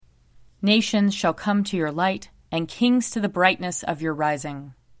Nations shall come to your light, and kings to the brightness of your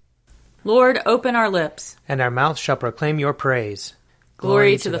rising. Lord, open our lips, and our mouth shall proclaim your praise.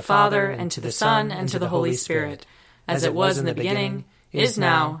 Glory to the Father, and to the Son, and to the Holy Spirit, as it was in the beginning, is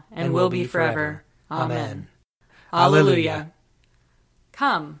now, and will be forever. Amen. Alleluia.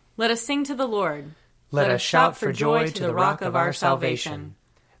 Come, let us sing to the Lord. Let us shout for joy to the rock of our salvation.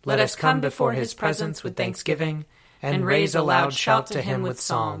 Let us come before his presence with thanksgiving, and raise a loud shout to him with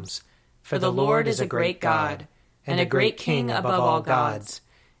psalms. For the Lord is a great God, and a great King above all gods.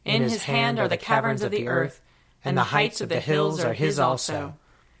 In his hand are the caverns of the earth, and the heights of the hills are his also.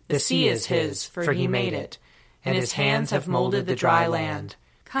 The sea is his, for he made it, and his hands have molded the dry land.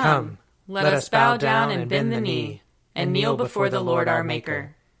 Come, let us bow down and bend the knee, and kneel before the Lord our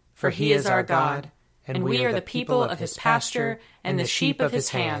Maker. For he is our God, and we are the people of his pasture and the sheep of his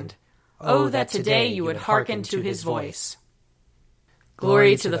hand. Oh, that today you would hearken to his voice.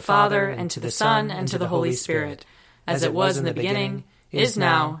 Glory to the Father, and to the Son, and to the Holy Spirit, as it was in the beginning, is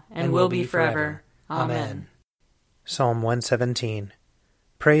now, and will be forever. Amen. Psalm 117.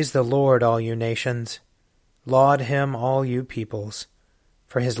 Praise the Lord, all you nations. Laud him, all you peoples.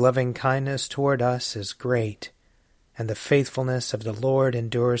 For his loving kindness toward us is great, and the faithfulness of the Lord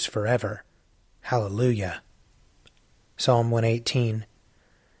endures forever. Hallelujah. Psalm 118.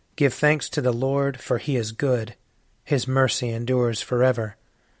 Give thanks to the Lord, for he is good. His mercy endures forever.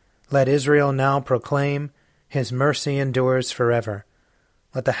 Let Israel now proclaim, his mercy endures forever.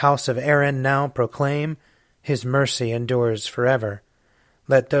 Let the house of Aaron now proclaim, his mercy endures forever.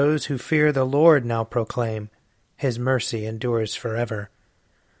 Let those who fear the Lord now proclaim, his mercy endures forever.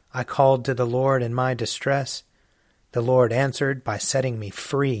 I called to the Lord in my distress. The Lord answered by setting me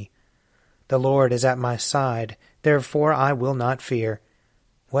free. The Lord is at my side, therefore I will not fear.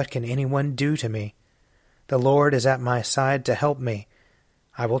 What can anyone do to me? The Lord is at my side to help me.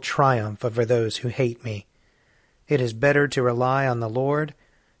 I will triumph over those who hate me. It is better to rely on the Lord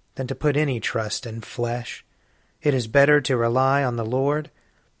than to put any trust in flesh. It is better to rely on the Lord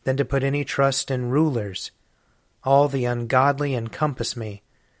than to put any trust in rulers. All the ungodly encompass me.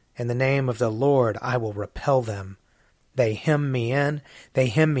 In the name of the Lord I will repel them. They hem me in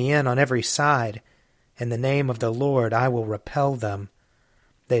on every side. In the name of the Lord I will repel them.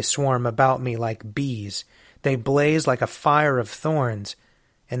 They swarm about me like bees. They blaze like a fire of thorns.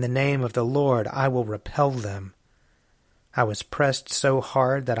 In the name of the Lord I will repel them. I was pressed so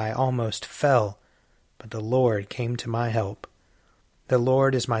hard that I almost fell, but the Lord came to my help. The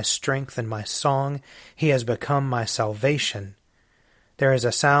Lord is my strength and my song. He has become my salvation. There is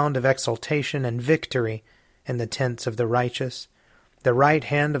a sound of exultation and victory in the tents of the righteous. The right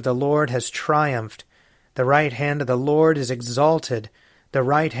hand of the Lord has triumphed. The right hand of the Lord is exalted. The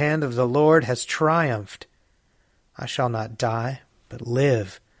right hand of the Lord has triumphed. I shall not die, but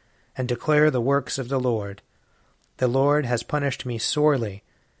live, and declare the works of the Lord. The Lord has punished me sorely,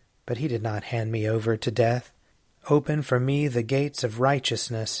 but he did not hand me over to death. Open for me the gates of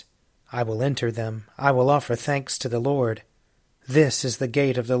righteousness. I will enter them. I will offer thanks to the Lord. This is the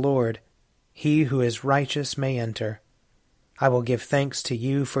gate of the Lord. He who is righteous may enter. I will give thanks to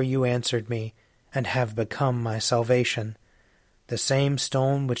you, for you answered me, and have become my salvation. The same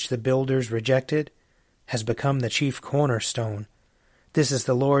stone which the builders rejected has become the chief cornerstone. This is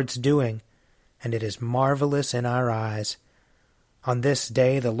the Lord's doing, and it is marvelous in our eyes. On this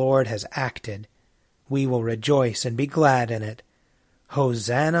day the Lord has acted. We will rejoice and be glad in it.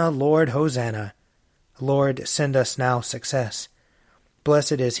 Hosanna, Lord, Hosanna. Lord, send us now success.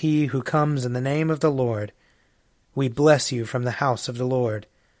 Blessed is he who comes in the name of the Lord. We bless you from the house of the Lord.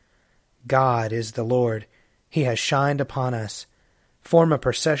 God is the Lord. He has shined upon us. Form a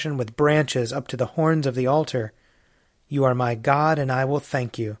procession with branches up to the horns of the altar. You are my God, and I will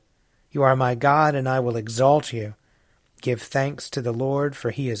thank you. You are my God, and I will exalt you. Give thanks to the Lord, for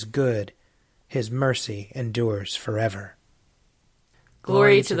he is good. His mercy endures forever.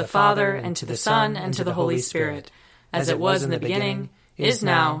 Glory to the Father, and to the Son, and to the Holy Spirit, as it was in the beginning, is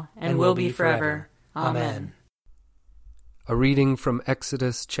now, and will be forever. Amen. A reading from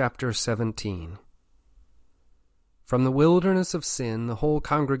Exodus chapter 17. From the wilderness of Sin, the whole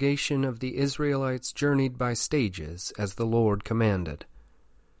congregation of the Israelites journeyed by stages, as the Lord commanded.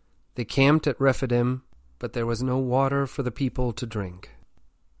 They camped at Rephidim, but there was no water for the people to drink.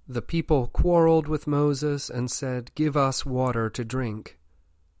 The people quarreled with Moses and said, "Give us water to drink."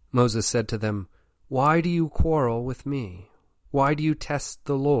 Moses said to them, "Why do you quarrel with me? Why do you test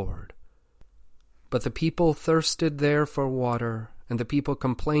the Lord?" But the people thirsted there for water, and the people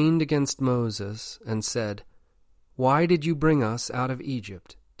complained against Moses and said, "Why did you bring us out of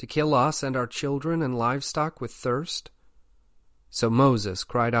Egypt, to kill us and our children and livestock with thirst?" So Moses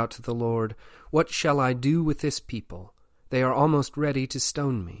cried out to the Lord, "What shall I do with this people? They are almost ready to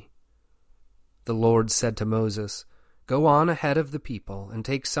stone me." The Lord said to Moses, "Go on ahead of the people, and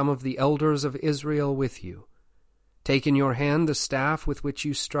take some of the elders of Israel with you. Take in your hand the staff with which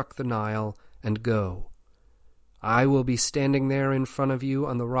you struck the Nile, and go. I will be standing there in front of you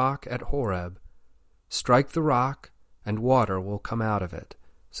on the rock at Horeb. Strike the rock, and water will come out of it,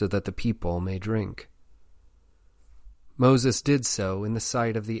 so that the people may drink." Moses did so in the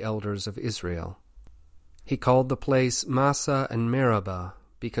sight of the elders of Israel. He called the place Massah and Meribah,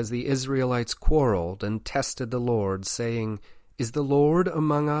 because the Israelites quarreled and tested the Lord, saying, "Is the Lord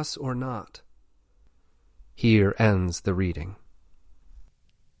among us or not?" Here ends the reading.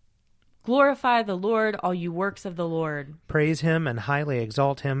 Glorify the Lord, all you works of the Lord. Praise him and highly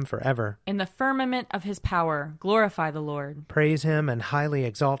exalt him forever. In the firmament of his power, glorify the Lord. Praise him and highly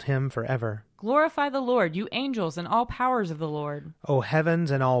exalt him forever. Glorify the Lord, you angels and all powers of the Lord. O heavens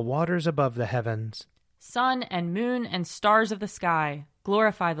and all waters above the heavens. Sun and moon and stars of the sky,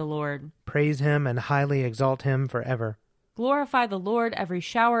 glorify the Lord. Praise him and highly exalt him forever. Glorify the Lord, every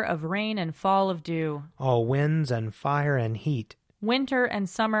shower of rain and fall of dew. All winds and fire and heat. Winter and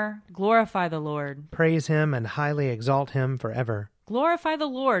summer, glorify the Lord. Praise him and highly exalt him forever. Glorify the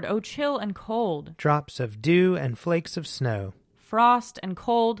Lord, O chill and cold. Drops of dew and flakes of snow. Frost and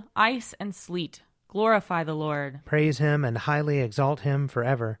cold, ice and sleet, glorify the Lord. Praise him and highly exalt him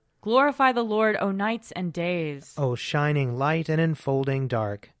forever. Glorify the Lord, O nights and days. O shining light and enfolding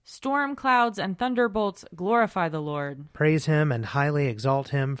dark. Storm clouds and thunderbolts, glorify the Lord. Praise him and highly exalt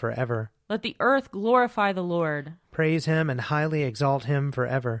him forever. Let the earth glorify the Lord. Praise him and highly exalt him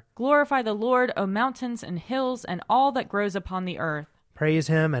forever. Glorify the Lord, O mountains and hills, and all that grows upon the earth. Praise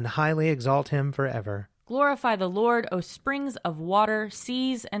him and highly exalt him forever. Glorify the Lord, O springs of water,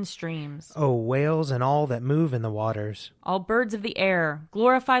 seas and streams. O whales and all that move in the waters. All birds of the air,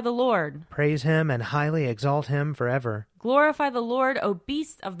 glorify the Lord. Praise him and highly exalt him forever. Glorify the Lord, O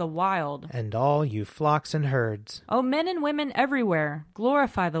beasts of the wild. And all you flocks and herds. O men and women everywhere,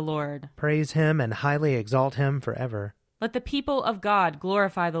 glorify the Lord. Praise him and highly exalt him forever. Let the people of God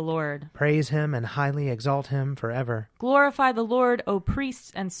glorify the Lord. Praise him and highly exalt him forever. Glorify the Lord, O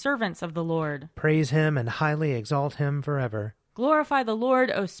priests and servants of the Lord. Praise him and highly exalt him forever. Glorify the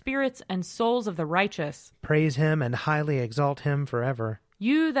Lord, O spirits and souls of the righteous. Praise him and highly exalt him forever.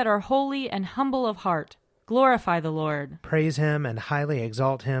 You that are holy and humble of heart, glorify the Lord. Praise him and highly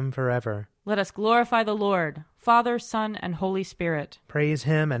exalt him forever. Let us glorify the Lord, Father, Son, and Holy Spirit. Praise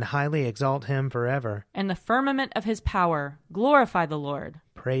him and highly exalt him forever. In the firmament of his power, glorify the Lord.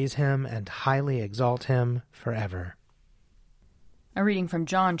 Praise him and highly exalt him forever. A reading from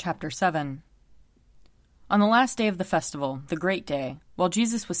John chapter 7. On the last day of the festival, the great day, while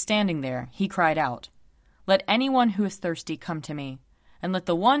Jesus was standing there, he cried out, "Let anyone who is thirsty come to me, and let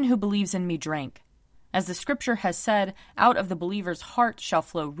the one who believes in me drink. As the scripture has said, out of the believer's heart shall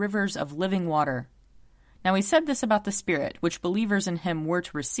flow rivers of living water." Now he said this about the Spirit, which believers in him were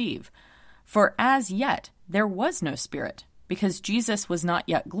to receive. For as yet there was no Spirit, because Jesus was not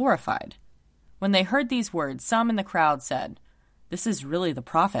yet glorified. When they heard these words, some in the crowd said, "This is really the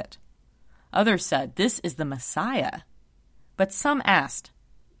prophet." Others said, "This is the Messiah." But some asked,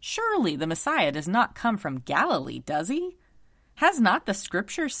 "Surely the Messiah does not come from Galilee, does he? Has not the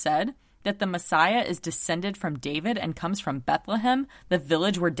scripture said that the Messiah is descended from David and comes from Bethlehem, the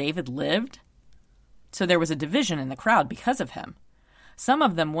village where David lived?" So there was a division in the crowd because of him. Some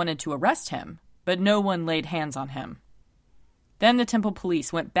of them wanted to arrest him, but no one laid hands on him. Then the temple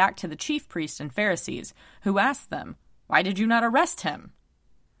police went back to the chief priests and Pharisees, who asked them, "Why did you not arrest him?"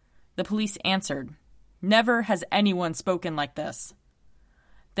 The police answered, "Never has anyone spoken like this."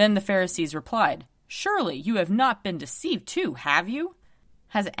 Then the Pharisees replied, "Surely you have not been deceived too, have you?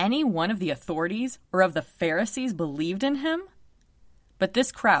 Has any one of the authorities or of the Pharisees believed in him? But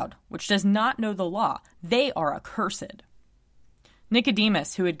this crowd, which does not know the law, they are accursed."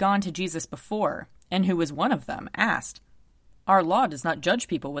 Nicodemus, who had gone to Jesus before, and who was one of them, asked, "Our law does not judge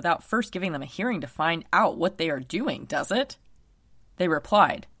people without first giving them a hearing to find out what they are doing, does it?" They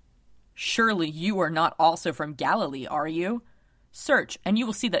replied, "Surely you are not also from Galilee, are you? Search, and you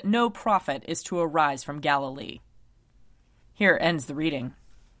will see that no prophet is to arise from Galilee." Here ends the reading.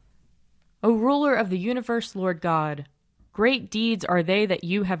 O ruler of the universe, Lord God, great deeds are they that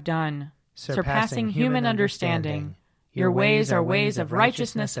you have done, surpassing human understanding. Your ways are ways of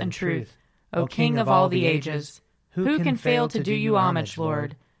righteousness and truth, O King of all the ages. Who can fail to do you homage,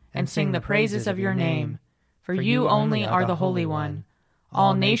 Lord, and sing the praises of your name? For you only are the Holy One.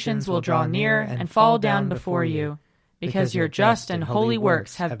 All nations will draw near and fall down before you, because your just and holy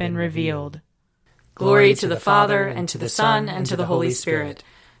works have been revealed. Glory to the Father, and to the Son, and to the Holy Spirit,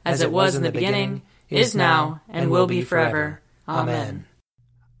 as it was in the beginning, is now, and will be forever. Amen.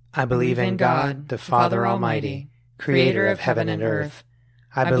 I believe in God, the Father Almighty, creator of heaven and earth.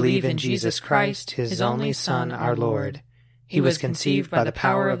 I believe in Jesus Christ, his only Son, our Lord. He was conceived by the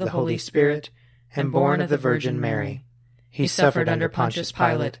power of the Holy Spirit and born of the Virgin Mary. He suffered under Pontius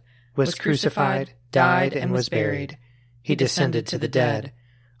Pilate, was crucified, died, and was buried. He descended to the dead.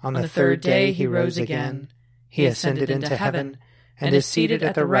 On the third day he rose again. He ascended into heaven and is seated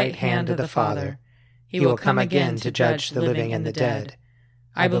at the right hand of the Father. He will come again to judge the living and the dead.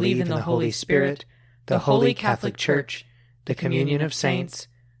 I believe in the Holy Spirit, the Holy Catholic Church, the communion of saints,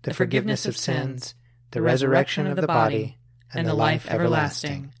 the forgiveness of sins, the resurrection of the body, and the life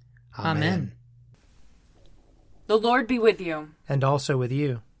everlasting. Amen. The Lord be with you. And also with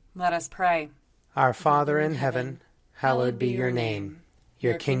you. Let us pray. Our Father in heaven, hallowed be your name.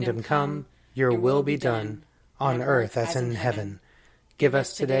 Your kingdom come, your will be done, on earth as in heaven. Give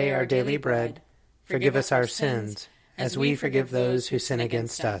us today our daily bread. Forgive us our sins, as we forgive those who sin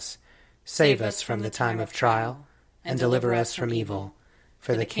against us. Save us from the time of trial, and deliver us from evil.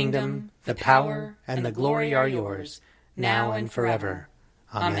 For the kingdom, the power, and the glory are yours, now and forever.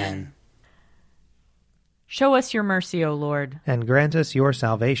 Amen. Show us your mercy, O Lord. And grant us your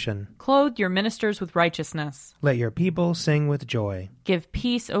salvation. Clothe your ministers with righteousness. Let your people sing with joy. Give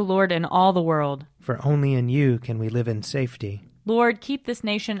peace, O Lord, in all the world. For only in you can we live in safety. Lord, keep this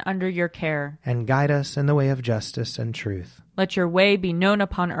nation under your care. And guide us in the way of justice and truth. Let your way be known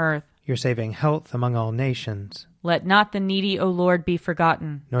upon earth. Your saving health among all nations. Let not the needy, O Lord, be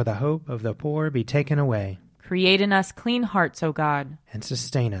forgotten. Nor the hope of the poor be taken away. Create in us clean hearts, O God. And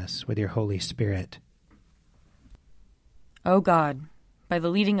sustain us with your Holy Spirit. O God, by the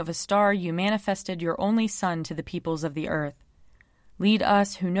leading of a star you manifested your only Son to the peoples of the earth. Lead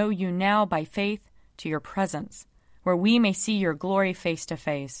us who know you now by faith to your presence, where we may see your glory face to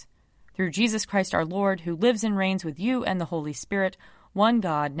face. Through Jesus Christ our Lord, who lives and reigns with you and the Holy Spirit, one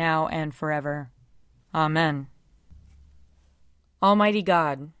God, now and forever. Amen. Almighty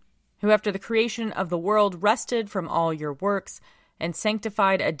God, who after the creation of the world rested from all your works and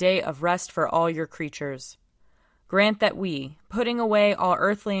sanctified a day of rest for all your creatures, grant that we, putting away all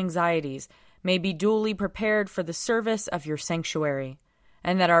earthly anxieties, may be duly prepared for the service of your sanctuary,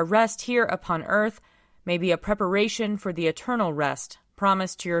 and that our rest here upon earth may be a preparation for the eternal rest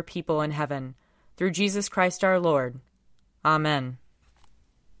promised to your people in heaven. Through Jesus Christ our Lord. Amen.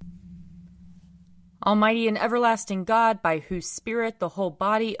 Almighty and everlasting God, by whose Spirit the whole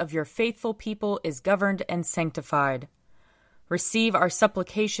body of your faithful people is governed and sanctified, receive our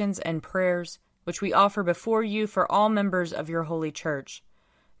supplications and prayers, which we offer before you for all members of your holy church,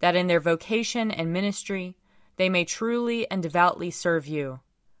 that in their vocation and ministry they may truly and devoutly serve you.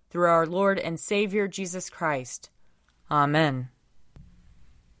 Through our Lord and Savior Jesus Christ. Amen.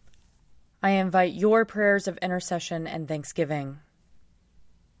 I invite your prayers of intercession and thanksgiving.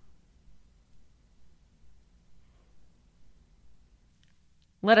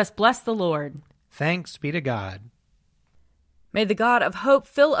 Let us bless the Lord. Thanks be to God. May the God of hope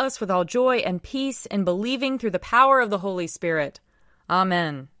fill us with all joy and peace in believing through the power of the Holy Spirit.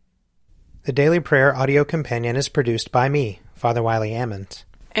 Amen. The Daily Prayer audio companion is produced by me, Father Wiley Ammons.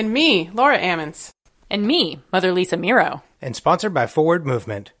 And me, Laura Ammons. And me, Mother Lisa Miro. And sponsored by Forward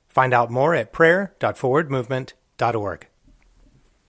Movement. Find out more at prayer.forwardmovement.org.